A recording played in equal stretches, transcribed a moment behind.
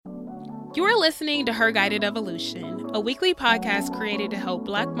You are listening to Her Guided Evolution, a weekly podcast created to help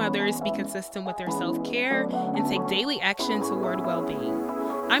Black mothers be consistent with their self-care and take daily action toward well-being.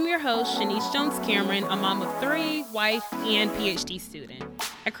 I'm your host, Shanice Jones-Cameron, a mom of 3, wife, and PhD student.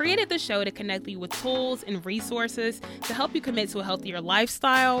 I created the show to connect you with tools and resources to help you commit to a healthier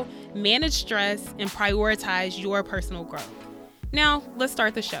lifestyle, manage stress, and prioritize your personal growth. Now, let's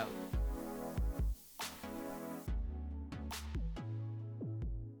start the show.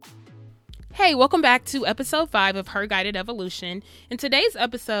 Hey, welcome back to episode 5 of Her Guided Evolution. In today's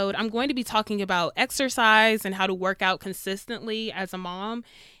episode, I'm going to be talking about exercise and how to work out consistently as a mom.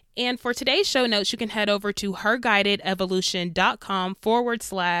 And for today's show notes, you can head over to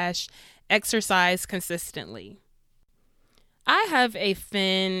herguidedevolution.com/exercise consistently. I have a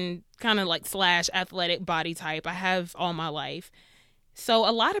thin kind of like / athletic body type. I have all my life. So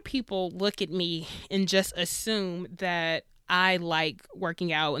a lot of people look at me and just assume that I like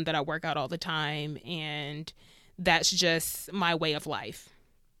working out and that I work out all the time, and that's just my way of life.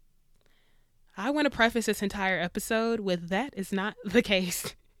 I want to preface this entire episode with that is not the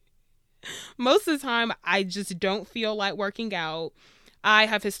case. Most of the time, I just don't feel like working out. I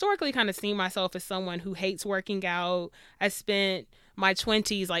have historically kind of seen myself as someone who hates working out. I spent my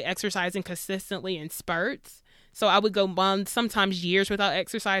 20s like exercising consistently in spurts. So I would go months, sometimes years without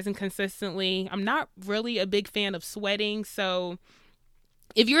exercising consistently. I'm not really a big fan of sweating. So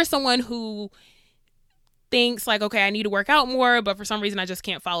if you're someone who thinks like, okay, I need to work out more, but for some reason I just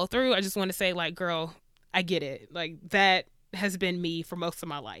can't follow through, I just want to say like, girl, I get it. Like that has been me for most of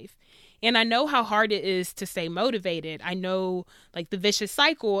my life. And I know how hard it is to stay motivated. I know like the vicious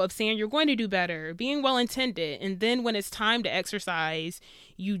cycle of saying you're going to do better, being well-intended. And then when it's time to exercise,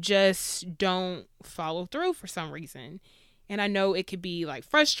 you just don't follow through for some reason. And I know it could be like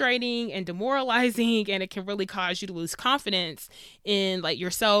frustrating and demoralizing, and it can really cause you to lose confidence in like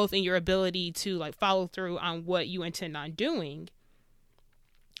yourself and your ability to like follow through on what you intend on doing.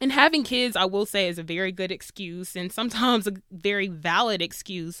 And having kids, I will say, is a very good excuse and sometimes a very valid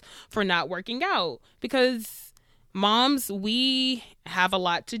excuse for not working out, because moms, we have a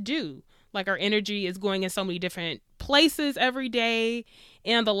lot to do. Like our energy is going in so many different places every day.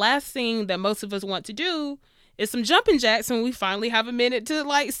 And the last thing that most of us want to do is some jumping jacks when we finally have a minute to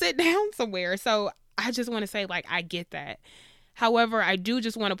like sit down somewhere. So I just want to say like, I get that. However, I do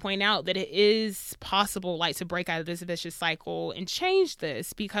just want to point out that it is possible like to break out of this vicious cycle and change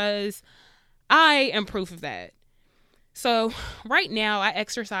this, because I am proof of that. So right now I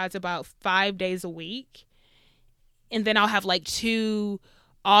exercise about 5 days a week, and then I'll have like 2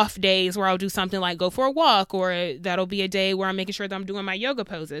 off days where I'll do something like go for a walk, or that'll be a day where I'm making sure that I'm doing my yoga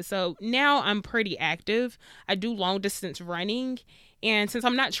poses. So now I'm pretty active. I do long distance running. And since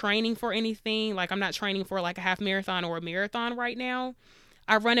I'm not training for anything, like I'm not training for like a half marathon or a marathon right now,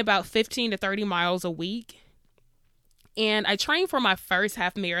 I run about 15 to 30 miles a week. And I trained for my first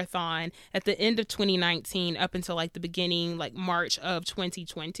half marathon at the end of 2019 up until like the beginning, like March of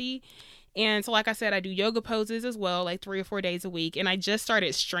 2020. And so like I said, I do yoga poses as well, like 3 or 4 days a week. And I just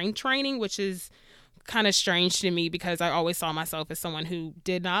started strength training, which is kind of strange to me because I always saw myself as someone who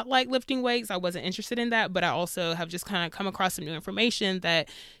did not like lifting weights. I wasn't interested in that, but I also have just kind of come across some new information that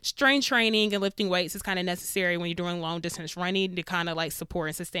strength training and lifting weights is kind of necessary when you're doing long distance running to kind of like support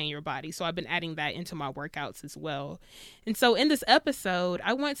and sustain your body. So I've been adding that into my workouts as well. And so in this episode,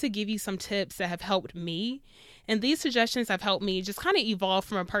 I want to give you some tips that have helped me. And these suggestions have helped me just kind of evolve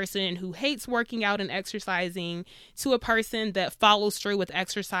from a person who hates working out and exercising to a person that follows through with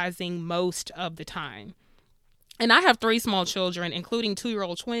exercising most of the time. And I have 3 small children, including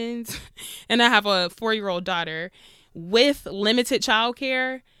 2-year-old twins, and I have a 4-year-old daughter with limited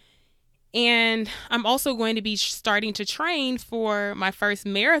childcare. And I'm also going to be starting to train for my first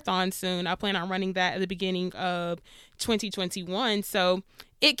marathon soon. I plan on running that at the beginning of 2021. So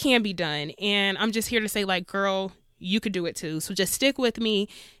it can be done. And I'm just here to say, like, girl, you could do it too. So just stick with me.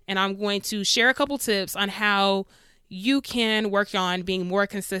 And I'm going to share a couple tips on how you can work on being more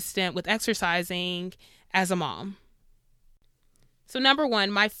consistent with exercising as a mom. So number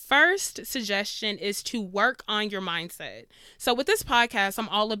 1, my first suggestion is to work on your mindset. So with this podcast, I'm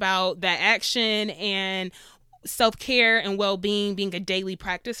all about that action and self-care and well-being being a daily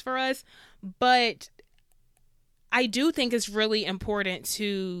practice for us. But I do think it's really important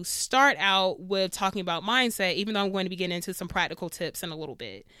to start out with talking about mindset, even though I'm going to be getting into some practical tips in a little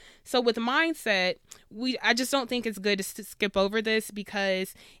bit. So with mindset, I just don't think it's good to skip over this,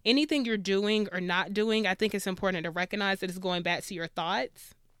 because anything you're doing or not doing, I think it's important to recognize that it's going back to your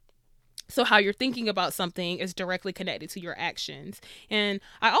thoughts. So how you're thinking about something is directly connected to your actions. And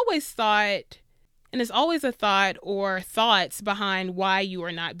I always thought And it's always a thought or thoughts behind why you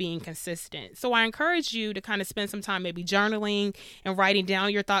are not being consistent. So I encourage you to kind of spend some time maybe journaling and writing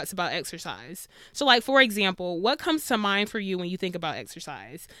down your thoughts about exercise. So like, for example, what comes to mind for you when you think about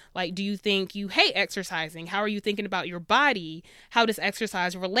exercise? Like, do you think you hate exercising? How are you thinking about your body? How does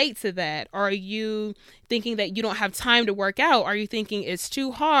exercise relate to that? Are you thinking that you don't have time to work out? Are you thinking it's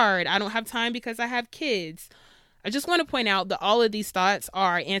too hard? I don't have time because I have kids. I just want to point out that all of these thoughts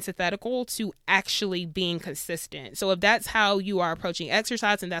are antithetical to actually being consistent. So if that's how you are approaching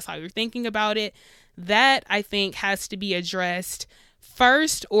exercise and that's how you're thinking about it, that I think has to be addressed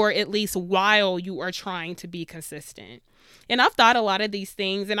first, or at least while you are trying to be consistent. And I've thought a lot of these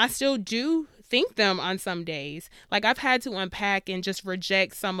things, and I still do think them on some days. Like, I've had to unpack and just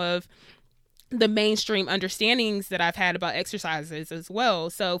reject some of the mainstream understandings that I've had about exercises as well.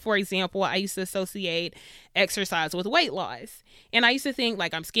 So, for example, I used to associate exercise with weight loss. And I used to think,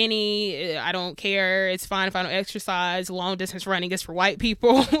 like, I'm skinny, I don't care, it's fine if I don't exercise, long distance running is for white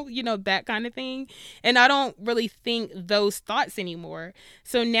people, that kind of thing. And I don't really think those thoughts anymore.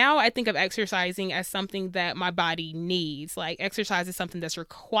 So now I think of exercising as something that my body needs. Like, exercise is something that's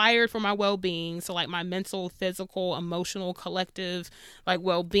required for my well-being. So like my mental, physical, emotional, collective, like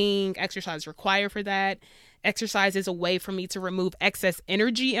well-being, exercise required for that. Exercise is a way for me to remove excess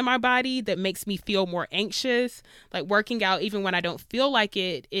energy in my body that makes me feel more anxious. Like, working out, even when I don't feel like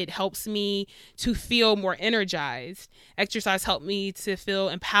it, it helps me to feel more energized. Exercise helped me to feel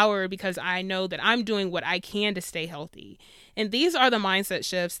empowered because I know that I'm doing what I can to stay healthy. And these are the mindset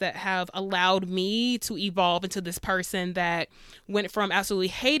shifts that have allowed me to evolve into this person that went from absolutely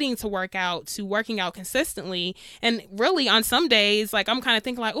hating to work out to working out consistently. And really, on some days, like, I'm kind of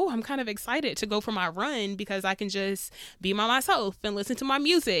thinking like, oh, I'm kind of excited to go for my run because I can just be by myself and listen to my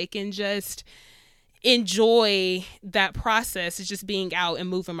music and just enjoy that process of just being out and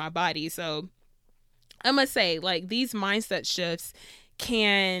moving my body. So I must say, like, these mindset shifts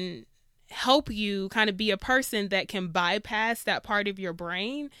can help you kind of be a person that can bypass that part of your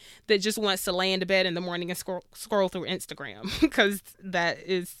brain that just wants to lay in the bed in the morning and scroll through Instagram, because that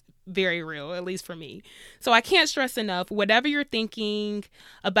is very real, at least for me. So I can't stress enough, whatever you're thinking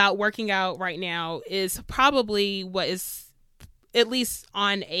about working out right now is probably what is, at least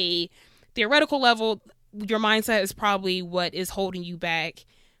on a theoretical level, your mindset is probably what is holding you back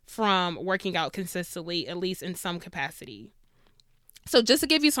from working out consistently, at least in some capacity. So just to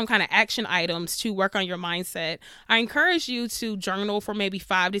give you some kind of action items to work on your mindset, I encourage you to journal for maybe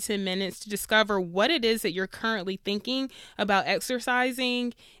 5 to 10 minutes to discover what it is that you're currently thinking about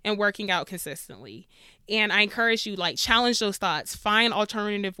exercising and working out consistently. And I encourage you, like, challenge those thoughts, find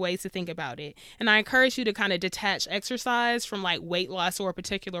alternative ways to think about it. And I encourage you to kind of detach exercise from like weight loss or a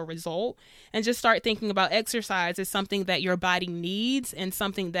particular result and just start thinking about exercise as something that your body needs and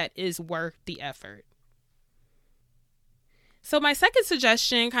something that is worth the effort. So my second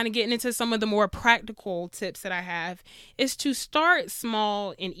suggestion, kind of getting into some of the more practical tips that I have, is to start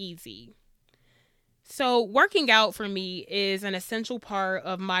small and easy. So working out for me is an essential part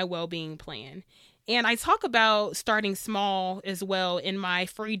of my well-being plan. And I talk about starting small as well in my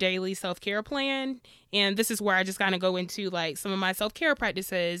free daily self-care plan. And this is where I just kind of go into like some of my self-care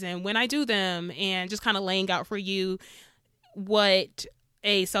practices and when I do them, and just kind of laying out for you what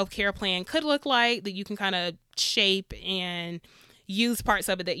a self-care plan could look like that you can kind of shape and use parts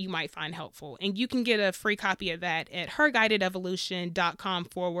of it that you might find helpful. And you can get a free copy of that at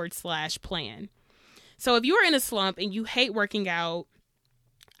herguidedevolution.com/plan. So if you are in a slump and you hate working out,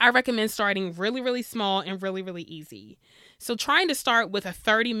 I recommend starting really, really small and really, really easy. So trying to start with a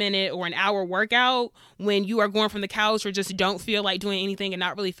 30-minute or an hour workout when you are going from the couch or just don't feel like doing anything and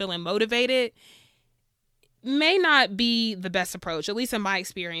not really feeling motivated may not be the best approach. At least in my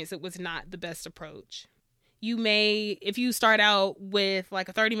experience, it was not the best approach. You may, if you start out with like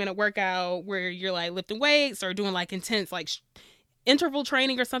a 30-minute workout where you're like lifting weights or doing like intense like interval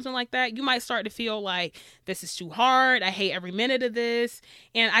training or something like that, you might start to feel like this is too hard. I hate every minute of this.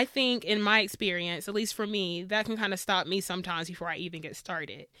 And I think in my experience, at least for me, that can kind of stop me sometimes before I even get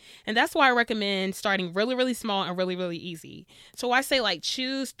started. And that's why I recommend starting really, really small and really, really easy. So I say like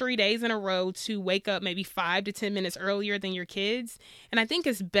choose 3 days in a row to wake up maybe 5 to 10 minutes earlier than your kids. And I think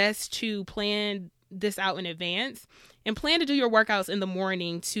it's best to plan this out in advance and plan to do your workouts in the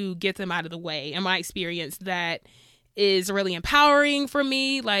morning to get them out of the way. In my experience, that is really empowering for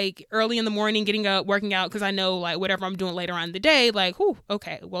me, like early in the morning, getting up, working out, because I know like whatever I'm doing later on in the day, like, whew,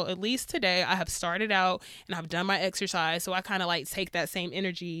 okay, well, at least today I have started out and I've done my exercise. So I kind of like take that same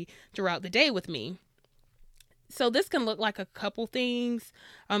energy throughout the day with me. So this can look like a couple things.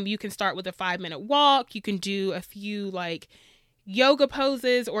 You can start with a 5-minute walk. You can do a few like yoga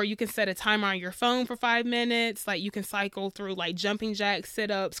poses, or you can set a timer on your phone for 5 minutes. Like you can cycle through like jumping jacks,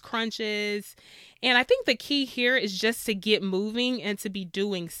 sit-ups, crunches. And I think the key here is just to get moving and to be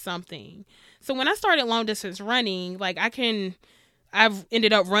doing something. So when I started long distance running, like I've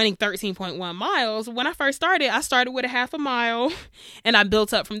ended up running 13.1 miles. When I first started, I started with a half a mile and I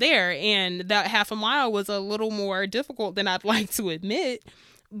built up from there. And that half a mile was a little more difficult than I'd like to admit,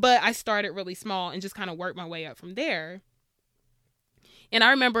 but I started really small and just kind of worked my way up from there. And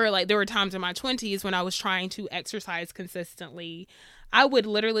I remember like there were times in my 20s when I was trying to exercise consistently. I would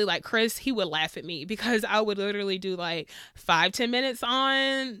literally, like Chris, he would laugh at me because I would literally do like 5-10 minutes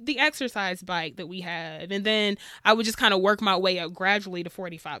on the exercise bike that we have. And then I would just kind of work my way up gradually to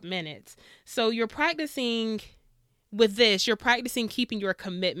 45 minutes. So you're practicing with this, you're practicing keeping your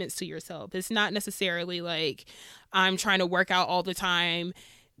commitments to yourself. It's not necessarily like I'm trying to work out all the time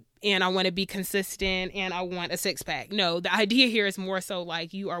and I want to be consistent and I want a six pack. No, the idea here is more so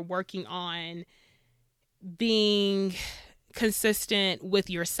like you are working on being consistent with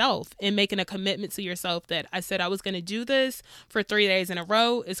yourself and making a commitment to yourself that I said I was going to do this for 3 days in a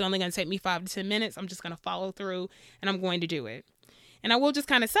row. It's only going to take me 5 to 10 minutes. I'm just going to follow through and I'm going to do it. And I will just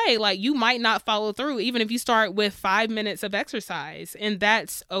kind of say, like, you might not follow through even if you start with 5 minutes of exercise, and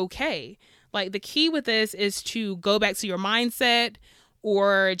that's okay. Like, the key with this is to go back to your mindset,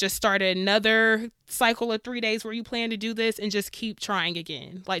 or just start another cycle of 3 days where you plan to do this and just keep trying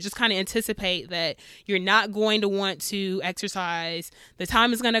again. Like, just kind of anticipate that you're not going to want to exercise. The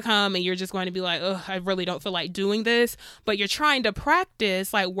time is going to come and you're just going to be like, oh, I really don't feel like doing this. But you're trying to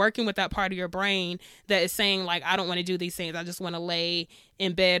practice, like, working with that part of your brain that is saying, like, I don't want to do these things. I just want to lay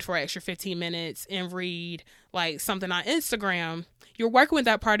in bed for an extra 15 minutes and read, like, something on Instagram. You're working with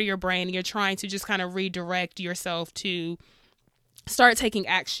that part of your brain and you're trying to just kind of redirect yourself to start taking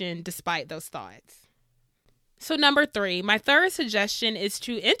action despite those thoughts. So number 3, my third suggestion is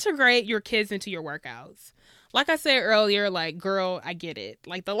to integrate your kids into your workouts. Like I said earlier, like, girl, I get it.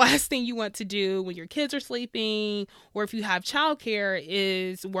 Like, the last thing you want to do when your kids are sleeping or if you have childcare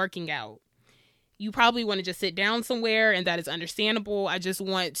is working out. You probably want to just sit down somewhere, and that is understandable. I just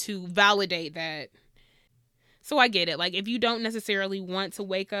want to validate that. So I get it. Like, if you don't necessarily want to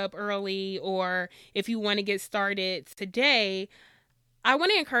wake up early, or if you want to get started today, I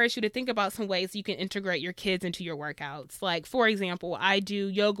want to encourage you to think about some ways you can integrate your kids into your workouts. Like, for example, I do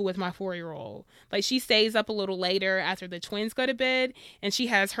yoga with my 4-year-old. Like, she stays up a little later after the twins go to bed, and she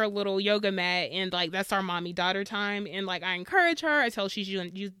has her little yoga mat, and like, that's our mommy-daughter time. And like, I encourage her. I tell her she's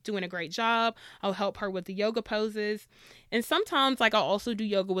doing a great job. I'll help her with the yoga poses. And sometimes, like, I'll also do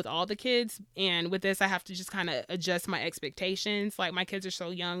yoga with all the kids. And with this, I have to just kind of adjust my expectations. Like, my kids are so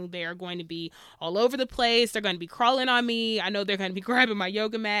young, they're going to be all over the place. They're going to be crawling on me. I know they're going to be grabbing my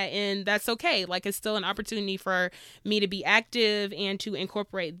yoga mat, and that's okay. Like, it's still an opportunity for me to be active and to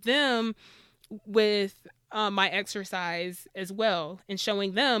incorporate them with my exercise as well, and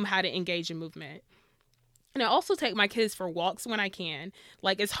showing them how to engage in movement. And I also take my kids for walks when I can.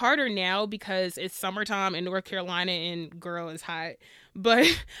 Like, it's harder now because it's summertime in North Carolina and girl, it's hot. But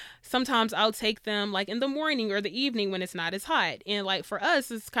sometimes I'll take them like in the morning or the evening when it's not as hot. And like, for us,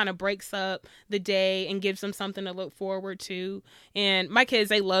 this kind of breaks up the day and gives them something to look forward to. And my kids,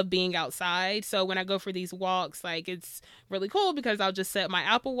 they love being outside. So when I go for these walks, like, it's really cool because I'll just set my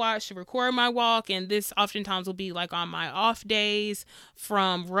Apple Watch to record my walk. And this oftentimes will be like on my off days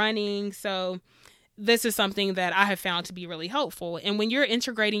from running. So this is something that I have found to be really helpful. And when you're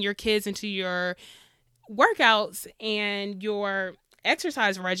integrating your kids into your workouts and your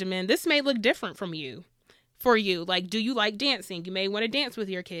exercise regimen, this may look different for you. Like, do you like dancing? You may want to dance with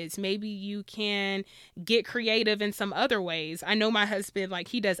your kids. Maybe you can get creative in some other ways. I know my husband, like,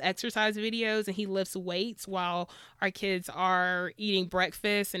 he does exercise videos and he lifts weights while our kids are eating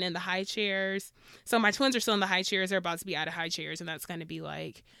breakfast and in the high chairs. So my twins are still in the high chairs. They're about to be out of high chairs, and that's going to be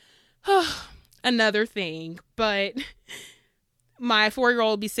like, another thing. But my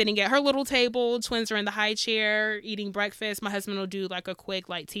 4-year-old will be sitting at her little table. Twins are in the high chair eating breakfast. My husband will do like a quick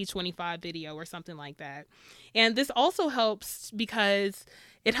like T25 video or something like that. And this also helps because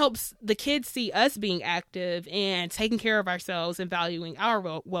it helps the kids see us being active and taking care of ourselves and valuing our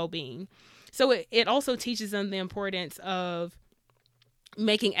well-being. So it also teaches them the importance of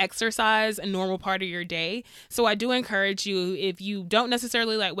making exercise a normal part of your day. So I do encourage you, if you don't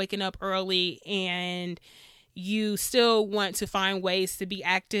necessarily like waking up early and you still want to find ways to be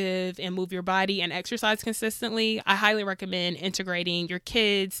active and move your body and exercise consistently, I highly recommend integrating your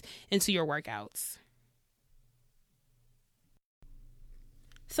kids into your workouts.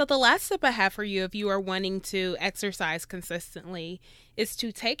 So the last tip I have for you, if you are wanting to exercise consistently, is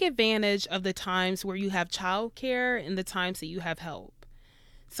to take advantage of the times where you have childcare and the times that you have help.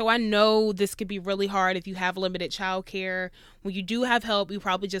 So I know this could be really hard if you have limited childcare. When you do have help, you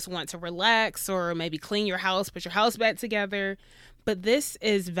probably just want to relax or maybe clean your house, put your house back together. But this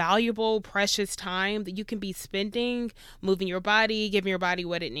is valuable, precious time that you can be spending moving your body, giving your body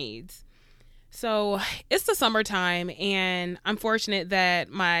what it needs. So it's the summertime, and I'm fortunate that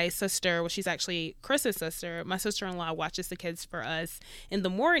my sister, well, she's actually Chris's sister, my sister-in-law watches the kids for us in the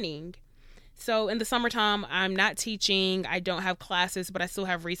morning. So in the summertime, I'm not teaching, I don't have classes, but I still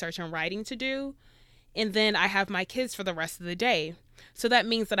have research and writing to do. And then I have my kids for the rest of the day. So that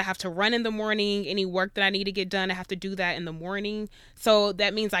means that I have to run in the morning. Any work that I need to get done, I have to do that in the morning. So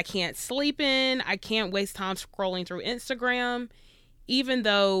that means I can't sleep in. I can't waste time scrolling through Instagram, even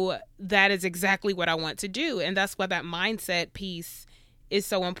though that is exactly what I want to do. And that's why that mindset piece is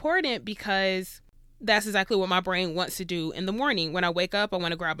so important, because that's exactly what my brain wants to do in the morning. When I wake up, I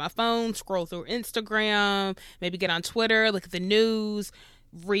want to grab my phone, scroll through Instagram, maybe get on Twitter, look at the news,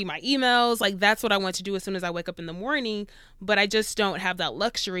 read my emails. Like, that's what I want to do as soon as I wake up in the morning. But I just don't have that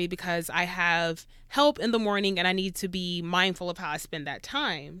luxury because I have help in the morning and I need to be mindful of how I spend that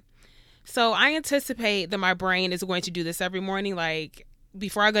time. So I anticipate that my brain is going to do this every morning. Like,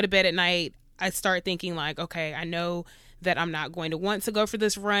 before I go to bed at night, I start thinking like, okay, I know that I'm not going to want to go for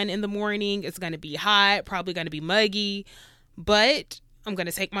this run in the morning. It's going to be hot, probably going to be muggy, but I'm going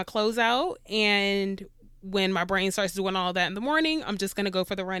to take my clothes out. And when my brain starts doing all that in the morning, I'm just going to go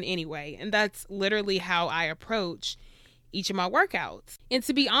for the run anyway. And that's literally how I approach each of my workouts. And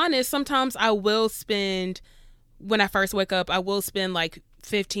to be honest, sometimes I will spend, when I first wake up, I will spend like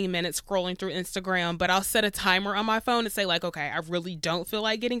 15 minutes scrolling through Instagram, but I'll set a timer on my phone and say like, okay, I really don't feel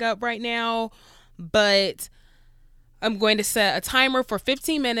like getting up right now, but I'm going to set a timer for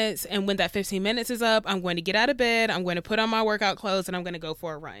 15 minutes. And when that 15 minutes is up, I'm going to get out of bed. I'm going to put on my workout clothes and I'm going to go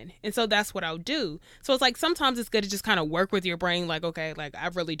for a run. And so that's what I'll do. So it's like, sometimes it's good to just kind of work with your brain. Like, okay, like I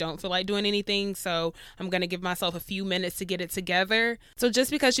really don't feel like doing anything. So I'm going to give myself a few minutes to get it together. So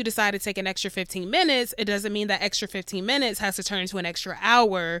just because you decide to take an extra 15 minutes, it doesn't mean that extra 15 minutes has to turn into an extra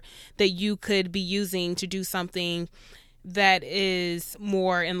hour that you could be using to do something that is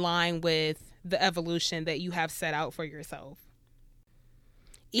more in line with the evolution that you have set out for yourself.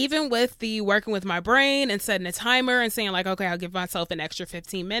 Even with the working with my brain and setting a timer and saying like, okay, I'll give myself an extra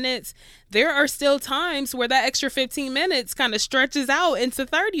 15 minutes, there are still times where that extra 15 minutes kind of stretches out into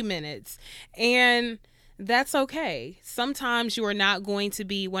 30 minutes. And that's okay. Sometimes you are not going to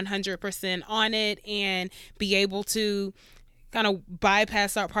be 100% on it and be able to kind of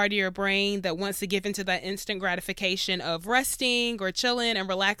bypass that part of your brain that wants to give into that instant gratification of resting or chilling and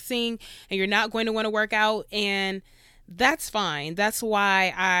relaxing, and you're not going to want to work out. And that's fine. That's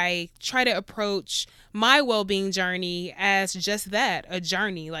why I try to approach my well-being journey as just that, a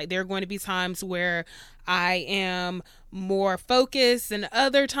journey. Like, there are going to be times where I am more focused than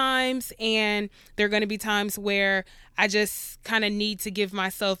other times, and there are going to be times where I just kind of need to give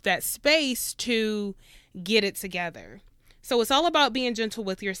myself that space to get it together. So it's all about being gentle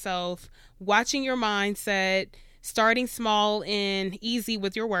with yourself, watching your mindset, starting small and easy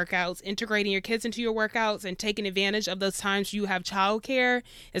with your workouts, integrating your kids into your workouts, and taking advantage of those times you have childcare.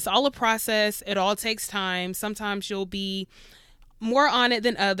 It's all a process. It all takes time. Sometimes you'll be more on it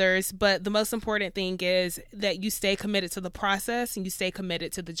than others, but the most important thing is that you stay committed to the process and you stay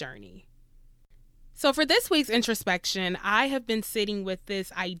committed to the journey. So for this week's introspection, I have been sitting with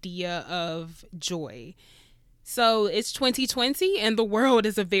this idea of joy. So it's 2020 and the world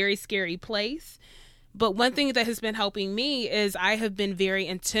is a very scary place. But one thing that has been helping me is I have been very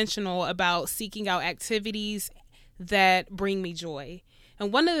intentional about seeking out activities that bring me joy.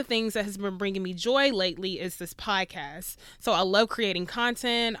 And one of the things that has been bringing me joy lately is this podcast. So I love creating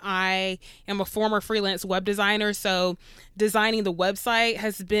content. I am a former freelance web designer. So designing the website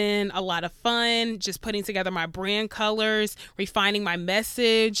has been a lot of fun, just putting together my brand colors, refining my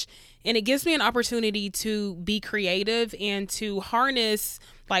message. And it gives me an opportunity to be creative and to harness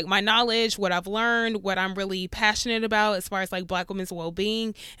like my knowledge, what I've learned, what I'm really passionate about as far as like Black women's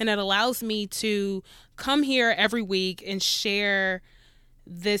well-being. And it allows me to come here every week and share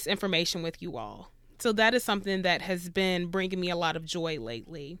this information with you all. So that is something that has been bringing me a lot of joy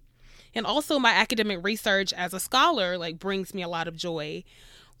lately. And also my academic research as a scholar like brings me a lot of joy.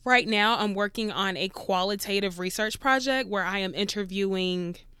 Right now, I'm working on a qualitative research project where I am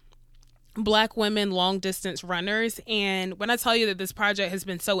interviewing Black women long distance runners. And when I tell you that this project has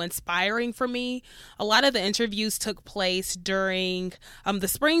been so inspiring for me, a lot of the interviews took place during the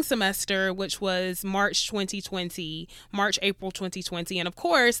spring semester, which was April 2020. And of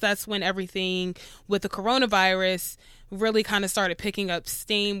course, that's when everything with the coronavirus really kind of started picking up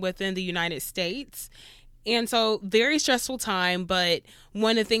steam within the United States. And so very stressful time, but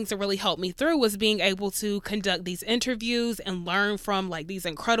one of the things that really helped me through was being able to conduct these interviews and learn from like these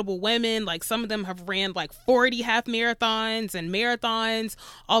incredible women. Like some of them have ran like 40 half marathons and marathons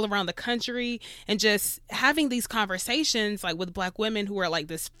all around the country, and just having these conversations like with Black women who are like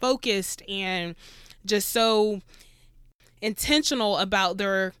this focused and just so intentional about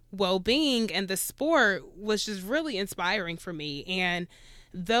their well-being and the sport was just really inspiring for me. And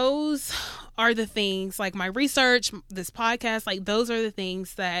those are the things, like my research, this podcast, like those are the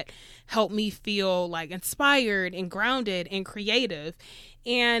things that help me feel like inspired and grounded and creative.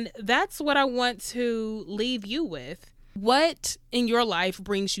 And that's what I want to leave you with. What in your life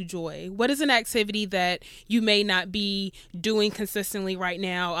brings you joy? What is an activity that you may not be doing consistently right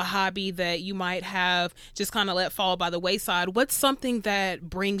now? A hobby that you might have just kind of let fall by the wayside? What's something that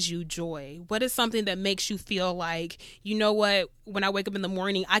brings you joy? What is something that makes you feel like, you know what, when I wake up in the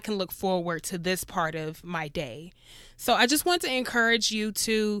morning, I can look forward to this part of my day? So I just want to encourage you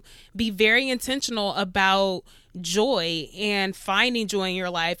to be very intentional about joy and finding joy in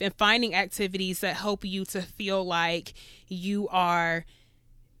your life and finding activities that help you to feel like you are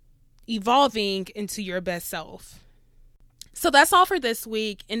evolving into your best self. So that's all for this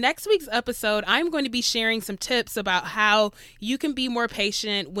week. In next week's episode, I'm going to be sharing some tips about how you can be more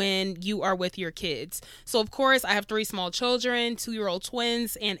patient when you are with your kids. So of course, I have 3 small children, 2-year-old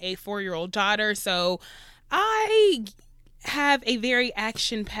twins and a 4-year-old daughter. So I have a very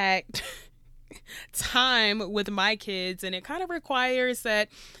action-packed time with my kids, and it kind of requires that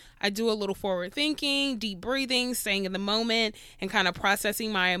I do a little forward thinking, deep breathing, staying in the moment, and kind of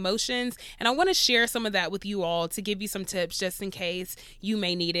processing my emotions. And I want to share some of that with you all to give you some tips just in case you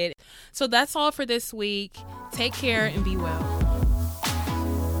may need it. So that's all for this week. Take care and be well.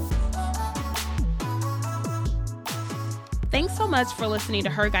 Thanks so much for listening to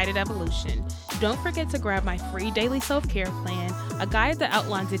Her Guided Evolution. Don't forget to grab my free daily self-care plan, a guide that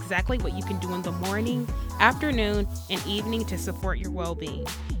outlines exactly what you can do in the morning, afternoon, and evening to support your well-being.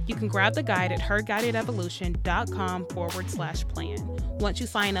 You can grab the guide at herguidedevolution.com/plan. Once you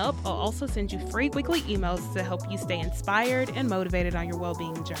sign up, I'll also send you free weekly emails to help you stay inspired and motivated on your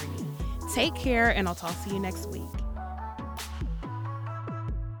well-being journey. Take care, and I'll talk to you next week.